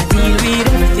 Gotta deal with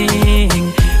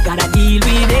everything. Gotta deal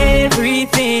with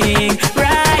everything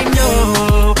right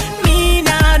now. Me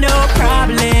nah no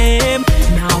problem.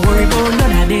 Now worry about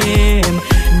none of them.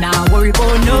 Now worry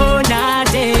about none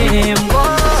of them.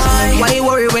 Boy, why you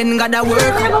worry when gotta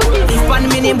work? If 1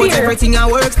 minute but everything I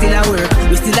work, still I work.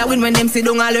 We still a win when them say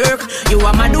don't a lurk. You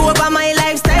are mad over my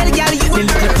lifestyle, girl. You will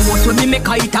the post when me make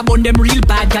a hit about them real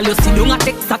bad, girl. You see don't a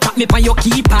text attack me on your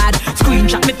keypad.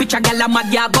 Screenshot me picture, girl. I'm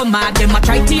mad, yeah, go mad. Them a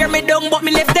try tear me down, but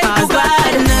me left them too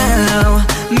bad. Now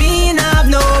me nah have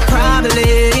no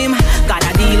problem.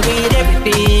 Gotta deal with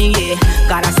everything, yeah.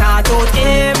 Gotta sort out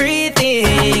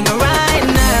everything right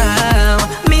now.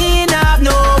 Me nah have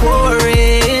no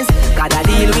worries. Gotta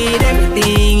deal with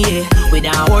everything, yeah. We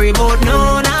don't worry about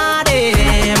none of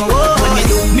them. Whoa. When me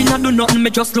do, me not do nothing, me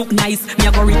just look nice. Me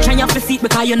a go reach and you have to see it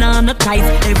because you know not ties.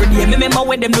 Every day me remember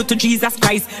when them do to Jesus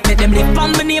Christ. Let them live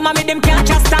on my name and me them can't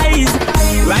chastise.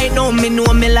 Right now me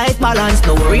know me life balance.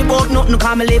 No worry about nothing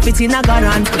cause me live it in a God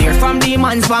hand. Clear from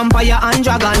demons, vampire and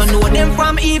dragon. Don't know them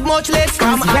from Eve, much less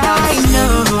from Adam. Right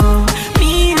now,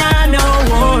 me nah no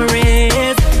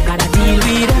worries. Gotta deal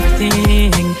with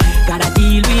everything. Gotta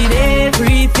deal with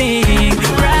everything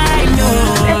right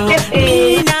now.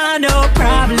 Me nah no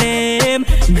problem.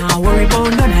 Now worry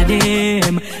about none of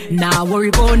them. Now worry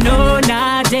about none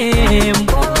of them.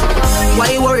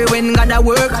 Why worry when gotta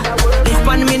work? If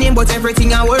 1 minute but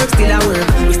everything I work, still I work.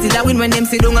 We still a win when them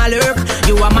say don't a lurk.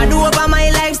 You are mad over my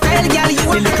lifestyle, girl. You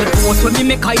the little post when me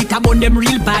make a hit about them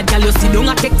real bad, girl. You see don't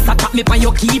a text attack me on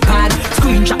your keypad.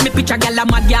 Screenshot me picture, girl. I'm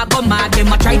mad, yeah, go mad.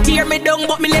 Them a try tear me down,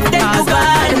 but me left them too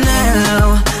bad.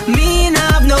 Now me nah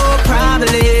have no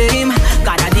problem.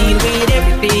 Gotta deal with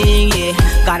everything, yeah.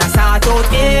 Gotta sort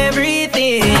out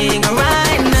everything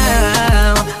right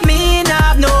now. Me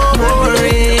nah have no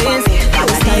worries.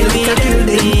 Gotta deal with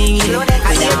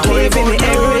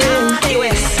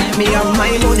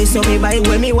so me buy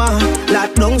when me want.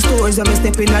 Lock down stores when me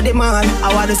step in at the mall.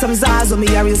 I want some Zazo, me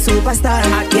a real superstar.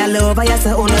 Your love, I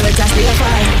say, oh no, let us stay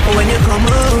apart. But when you come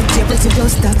out, you're pretty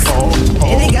plus tax.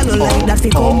 Any girl no like that fi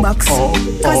come back.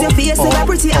 Cause your face is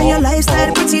pretty and your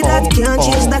lifestyle pretty. That can't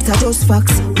change, that are just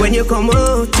facts. When you come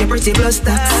out, you're pretty plus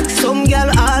tax. Some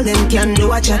girl all them can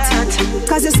do a chat.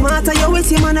 Cause you're smarter, you're with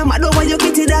him and I'm mad over your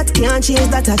kitty. That can't change,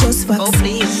 that are just facts. Oh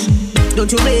please, don't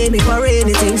you blame me for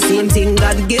anything. Same thing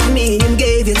God give me, him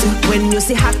gave it. When you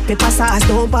see hot pepper sauce,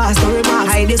 don't pass, don't remark.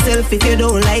 Hide yourself if you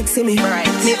don't like see me. Right.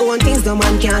 Me own things, no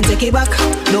man can't take it back.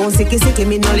 Don't sicky,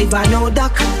 me no live on no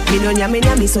duck. Me no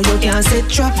nyami, so you can't set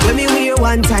trap. When me wear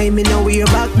one time, me no wear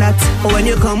back that. But when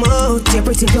you come out, you're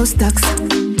pretty plus tax.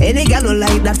 Any girl no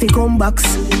like that fi come backs.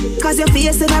 Cause your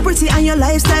face is pretty and your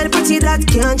lifestyle pretty. That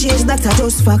can't change, that are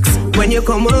just facts. When you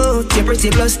come out, you're pretty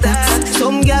plus tax.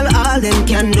 Some girl all them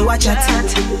can do a chat.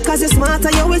 Cause you're smarter,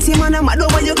 you're with him and I'm mad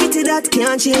over your kitty. That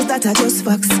can't change, that are just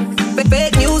facts.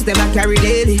 Fake news, them I carry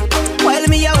daily. While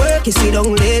me a work, you see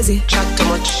don't lazy. Chat too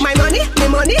much. My money,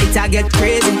 it a get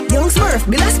crazy. Young Smurf,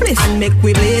 Bill a split and make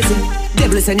we blazy.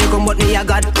 Devil send you come but me a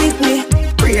God pick me.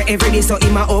 Prayer every day so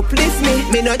him a uplift me.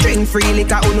 Me no drink free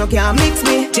liquor, who no can mix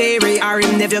me. Jerry or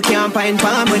him never can find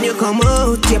palm. When you come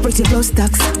out, you're pretty plus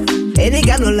tax. Any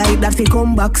girl no like that fi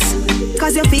come backs.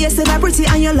 Cause your face is pretty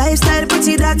and your lifestyle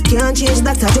pretty. That can't change,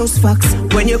 that are just facts.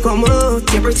 When you come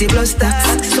out, you're pretty plus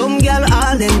tax. Some girl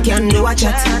all them can do a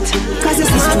chat. Cause you're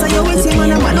smarter, you're with him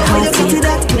and I'm mad over your kitty.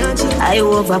 That can't change. I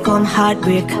overcome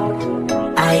heartbreak.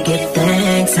 I give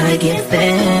thanks, I give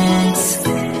thanks.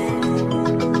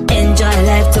 Enjoy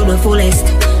life to the fullest.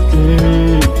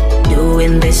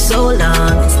 Doing this so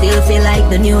long, still feel like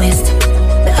the newest.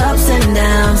 The ups and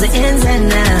downs, the ins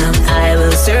and outs. I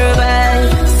will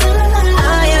survive.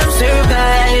 I am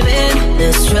surviving.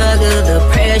 The struggle, the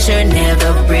pressure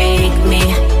never break me.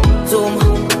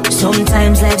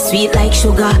 Sometimes life sweet like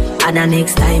sugar, and the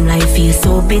next time life feels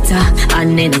so bitter.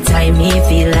 And anytime me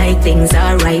feel like things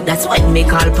are right, that's when me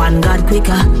call upon God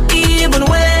quicker. Even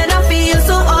when I feel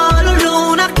so all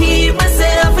alone, I keep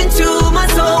myself into my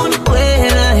zone.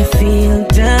 When I feel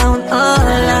down, all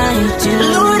I do,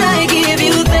 Lord, I give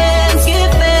you thanks,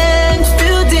 give thanks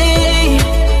today.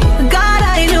 God,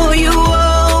 I know you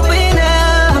open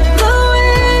up the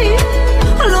way.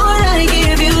 Lord, I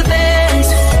give you thanks,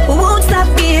 won't stop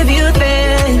give you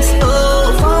thanks.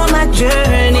 Oh, for my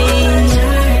journey,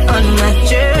 on my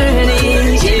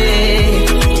journey,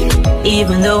 yeah.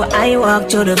 Even though I walk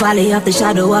through the valley of the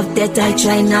shadow of death, I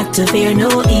try not to fear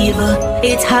no evil.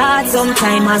 It's hard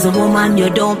sometimes as a woman, you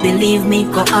don't believe me,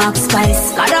 go ask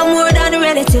Spice. God, I'm more than a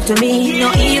relative to me.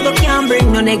 No evil can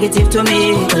bring no negative to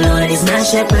me. The Lord is my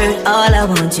shepherd, all I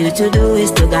want you to do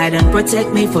is to guide and protect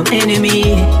me from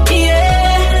enemy.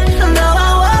 Yeah, now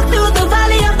I walk through the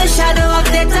valley of the shadow of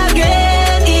death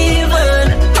again.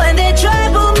 Even when they try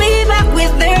to pull me back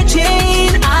with their chain,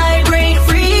 I break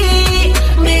free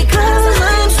because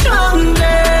I'm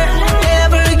stronger.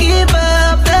 Never give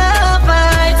up the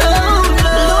fight. Oh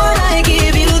Lord, I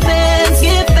give you thanks,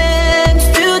 give thanks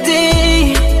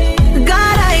today.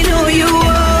 God, I know you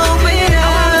open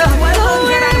up the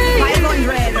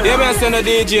way. Yeah, man, send a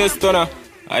DJ Stunner.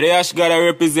 I the Ash gotta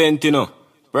represent, you know.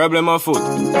 Problem of foot. I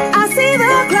see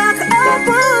the clock up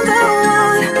on the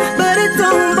wall, but it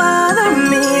don't bother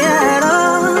me at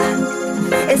all.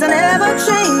 It's an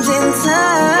ever-changing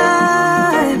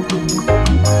time.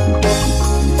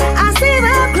 I see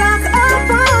the clock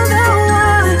up on the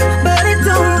wall, but it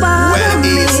don't bother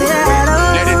me at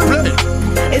all. Let it play.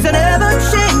 It's an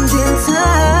ever-changing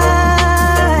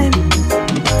time,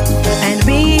 and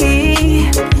me,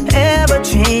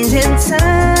 ever-changing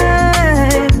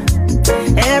time.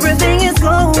 Everything is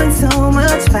going so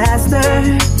much faster.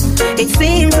 It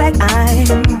seems like I'm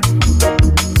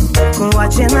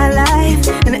watching my life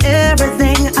and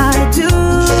everything I do.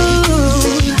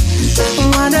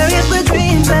 Wonder if the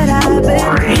dreams that I've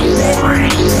been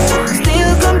dreaming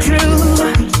still come true.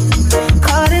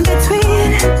 Caught in between,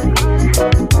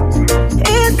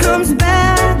 it comes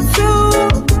back to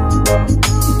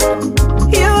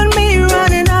you and me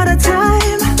running out of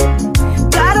time.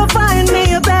 Gotta find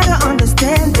me a better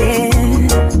understanding.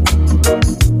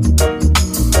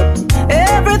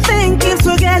 Everything keeps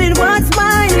forgetting what's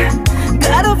mine.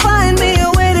 Gotta find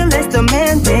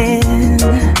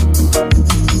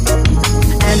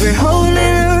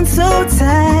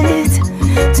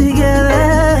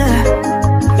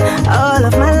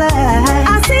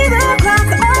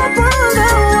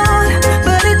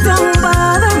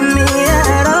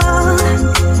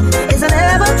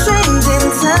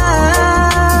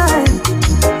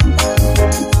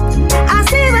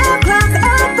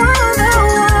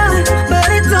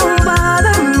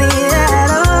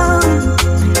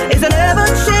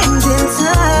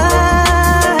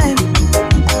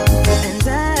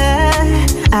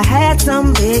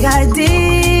big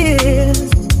ideas.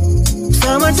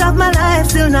 So much of my life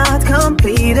still not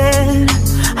completed.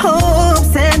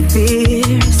 Hopes and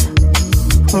fears,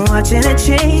 watching it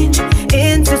change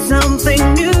into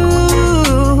something new.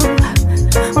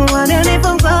 Wondering if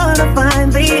I'm gonna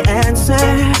find the answer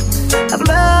of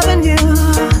loving you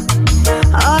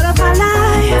all of my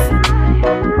life.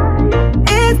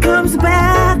 It comes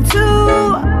back to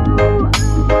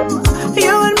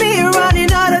you and me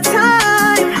running out of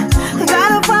time.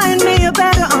 Gotta find me a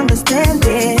better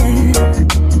understanding.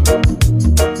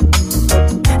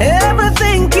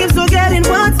 Everything keeps forgetting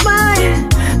what's mine.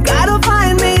 Gotta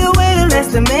find me a way to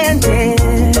less demanding.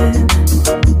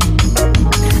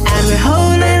 And we're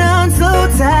holding on so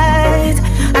tight,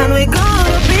 and we're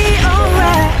gonna be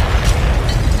alright.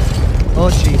 Oh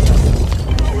Jesus.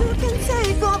 You can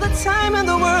take all the time in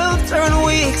the world, turn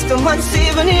weeks to months,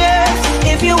 even years.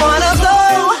 If you wanna go,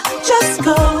 just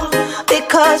go,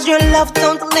 because your love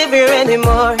don't live here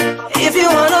anymore. If you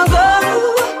wanna go,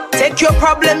 take your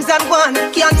problems and one,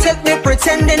 can't take me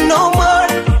pretending no more.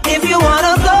 If you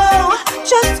wanna go,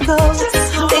 just go,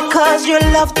 because your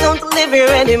love don't live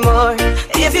here anymore.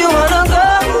 If you wanna go,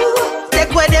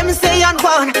 take what them say and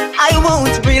one, I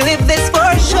won't relive this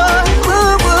for sure.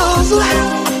 Woo-woo.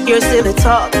 Your silly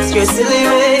talks, your silly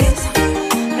ways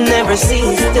never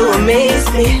cease to amaze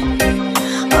me.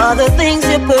 All the things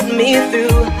you put me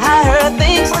through, I heard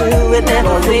things too, it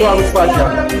never fades.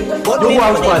 But me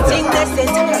wouldn't think that's it.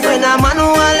 When a man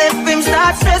who left him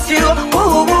start stress you,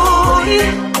 ooh,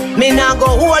 me now go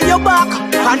hold you back,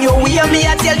 and you hear me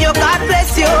I tell you God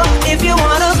bless you. If you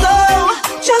wanna go,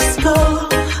 just go,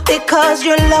 because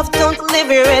your love don't live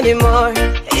here anymore.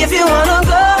 If you wanna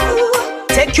go,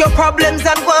 take your problems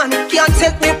and one, can't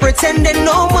take me pretending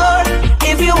no more.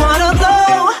 If you wanna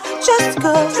go, just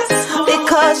go,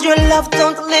 because your love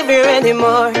don't live here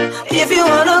anymore. If you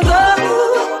wanna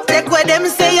go, take what them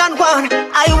say and one,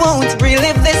 I won't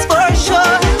relive this for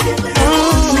sure.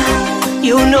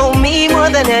 You know me more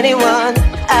than anyone.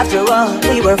 After all,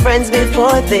 we were friends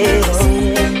before this.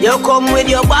 You come with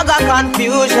your bag of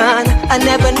confusion. I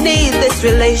never need this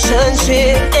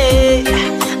relationship.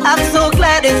 I'm so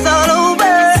glad it's all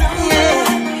over.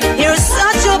 You're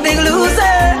such a big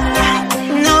loser.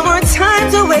 No more time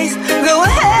to waste. Go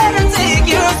ahead and take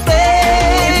your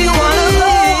space. If you wanna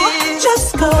go,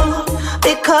 just go,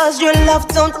 because your love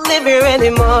don't live here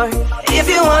anymore. If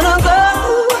you wanna go,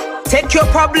 take your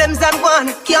problems and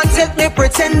one, can't take me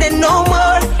pretending no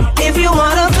more. If you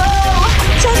wanna go,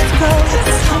 just go.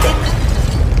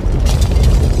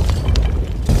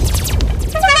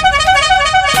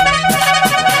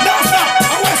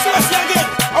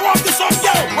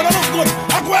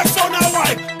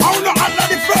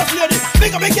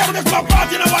 Big up, careful, this my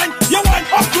party in a wine. You wine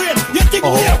upgrade, you think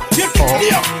here, you think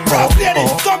here. Proud lady,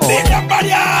 come beat that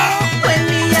body out. When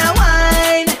me a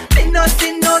wine, me no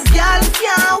see no girl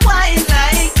can't wine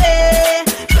like me.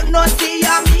 You no see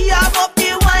me a up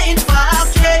the wine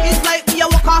factory. It's like me a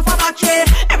walk off a battery.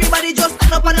 Everybody just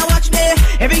stand up and watch me.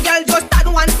 Every girl just stand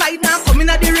one side now. Come in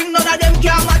at the ring, none of them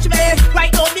can't watch me.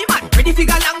 Right now me man, ready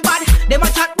figure long bad. Them a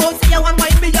chat about say one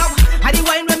wine me up. And the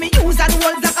wine when me use and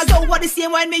hold like a dog. What the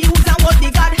same wine me use and what the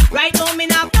God. Right now me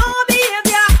now no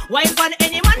behavior. Wine for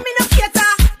any man me no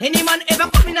cater. Any man ever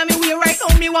come in on me way. Right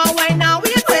now me want wine now.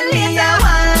 We when me a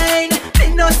wine,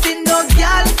 me no see no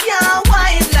girl can't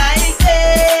wine like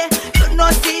me. You no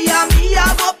see me a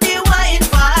up the wine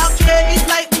factory. It's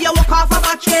like me a walk off a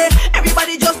battery.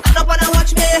 Everybody just stand up and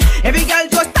watch me. Every girl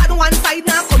just stand one side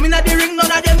now. Come in at the ring,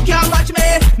 none of them can watch me.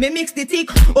 Me mix the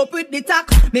tick up with the tack.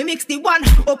 Me mix the one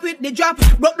up with the drop.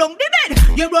 Broke down the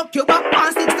bed. You broke your back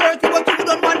past 6:30, but you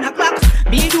done 1 o'clock.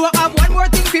 Me do have one more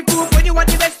thing for proof. When you want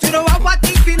the best, you know have what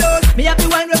thing for lose. Me have the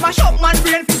wine with my shop man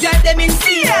brain for drive them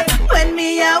insane. When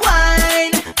me a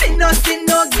wine, me no see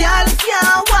no girl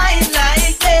can't wine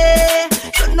like me.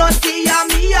 You no see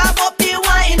me a up the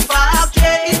wine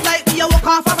factory. It's like me a walk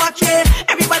off a battery.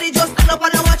 Everybody just stand up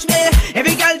and watch me.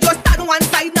 Every girl just stand one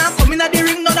side now. Come in at the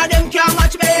ring, none of them can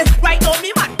watch me. Right now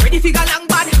me man, ready figure long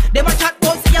bad. Them a chat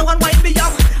about say one wine me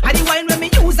up. And the wine when me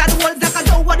use and hold like a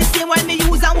dog. What the same wine me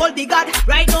use and hold the God.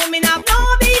 Right now me have no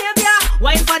behavior.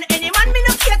 Wine for any man me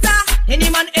no cater. Any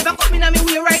man ever come in on me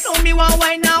way. Right now me want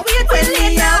wine now. Wait when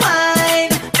me a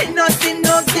wine, me no see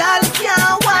no girl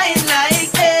can't wine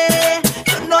like me.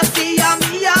 You no see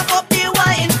me a up the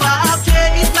wine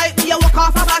factory. It's like me a walk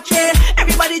off a battery.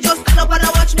 Everybody just stand up and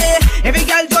watch me. Every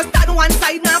girl just stand one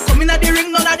side now. Come in at the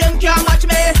ring, none of them can watch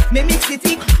me. Me mix the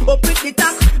tick up with the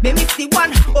tack. Me mix the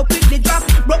one up with the drop.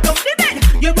 Broke down the bed.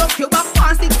 You broke your back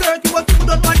past 6:30, but you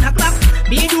done 1 o'clock.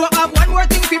 Me do have one more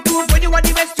thing for prove. When you want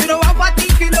the best, you know have what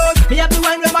thing for lose. Me have the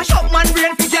wine with my shop man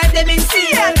brain for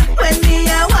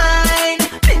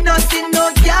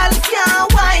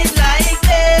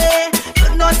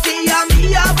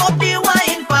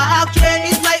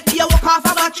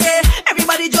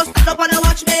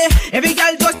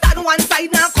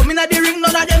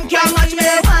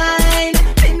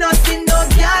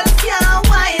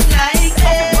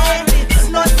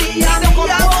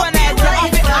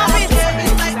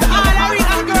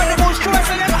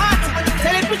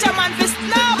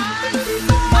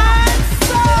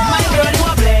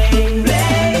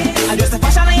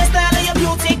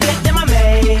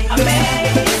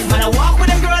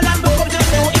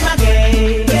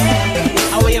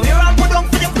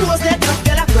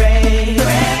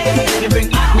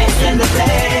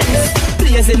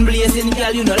blazing,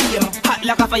 girl, you know lame. Hot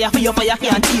like a fire for your fire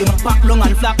can't tame. Pack long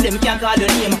and flap them can't call your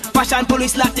name. Fashion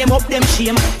police lock them up, them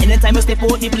shame. Anytime you step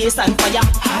out the place and fire.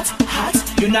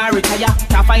 Hot, you not retire.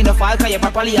 Can't find a fall cause you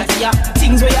properly attire.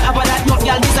 Things where you have a that much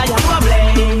girl desire.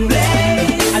 Problem.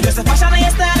 I just a fashion and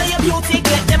your style and your beauty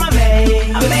get them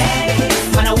amazed.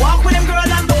 When I walk with them girl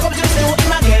and book up just say what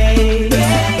him a gay.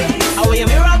 I wear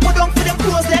me around put down for them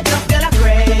clothes let them girl a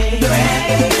gray.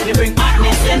 They bring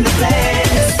hotness in the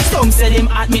place. Some say them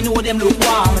hot, me know them look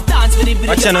warm. Dance with the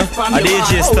video. Watch out, a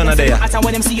DJ stunner there. Hot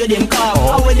when them see you them calm.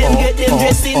 How when them get them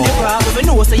dressed in the crowd. If you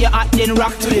know say you hot then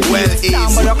rock to the beat.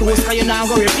 Stand by the clothes cause you not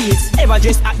go repeat. Ever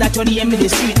just act that you the in the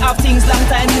street. Have things long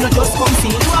time you know just come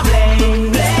see. You a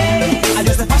blame. I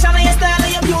just a fashion and your style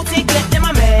and your beauty get them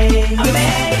amazed.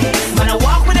 When I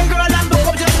walk with them girl and book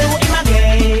up just say what him a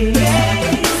gay.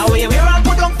 I wear me around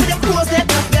put down for them clothes let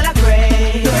them girl a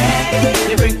gray.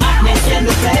 They bring hotness in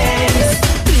the place.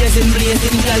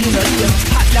 Blazing, girl, you know them.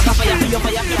 Hot like a fire, your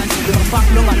fire can't see them. Back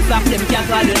long and flap them can't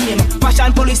call your name.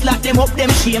 Fashion police lock them up, them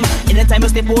shame. Anytime you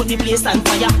step out the place and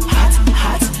fire.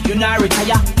 Hot, you not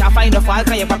retire. Can't find a fall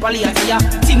cause you properly attire.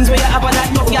 Things where you have a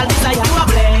that no girl desire. You a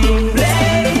blame.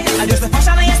 I just a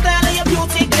fashion and your style and your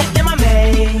beauty get them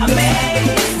amazed.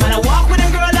 When I walk with them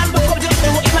girl and book up just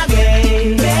say what him a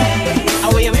gay.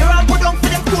 I wear me around put down for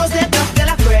them clothes let them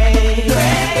girl a gray.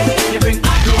 They bring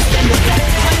hotness in the place.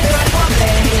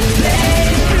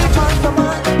 Come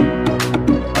on,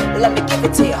 let me give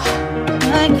it to you.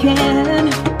 I can.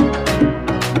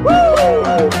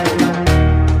 Woo!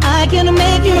 I can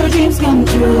make your dreams come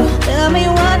true. Tell me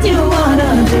what you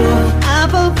wanna do. I'll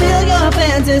fulfill your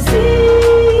fantasy.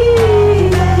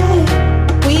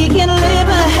 We can live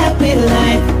a happy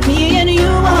life. Me and you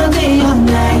all day, all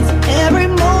night. Every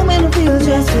moment feels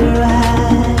just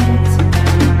right.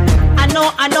 I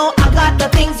know, I got the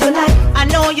things you like. I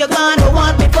know you're gonna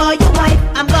want me for your wife.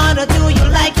 I'm gonna do you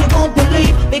like you won't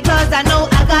believe. Because I know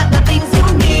I got the things you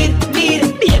need.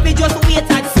 Baby, just wait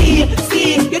and see.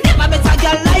 You never met a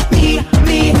girl like me.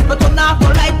 But you're not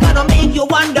for life, gonna make you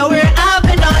wonder where I've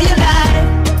been all your life.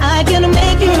 I can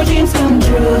make your dreams come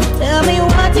true. Tell me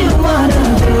what you wanna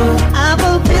do. I'll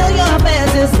fulfill your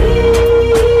fantasy.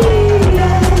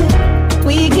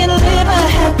 We can live a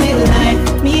happy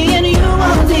life. Me and you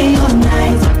all day, all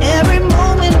night. Every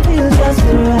moment feels just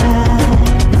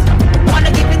right.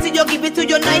 Wanna give it to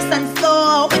you nice and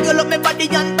slow. When you look me body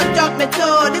and touch up me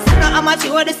toe. This is not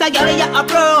amateur, this a girl you a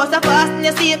pro. So fasten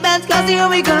your seatbelts cause here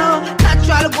we go.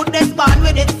 Natural goodness born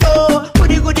with it so.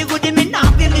 Goody, me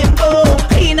not feeling go.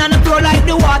 Clean and flow like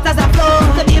the waters a flow.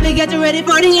 So baby get ready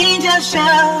for the angel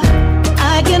show.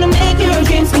 I can make your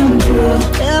dreams come true.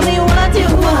 Tell me what you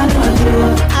wanna do.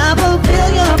 I'll fulfill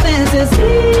your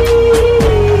fantasy.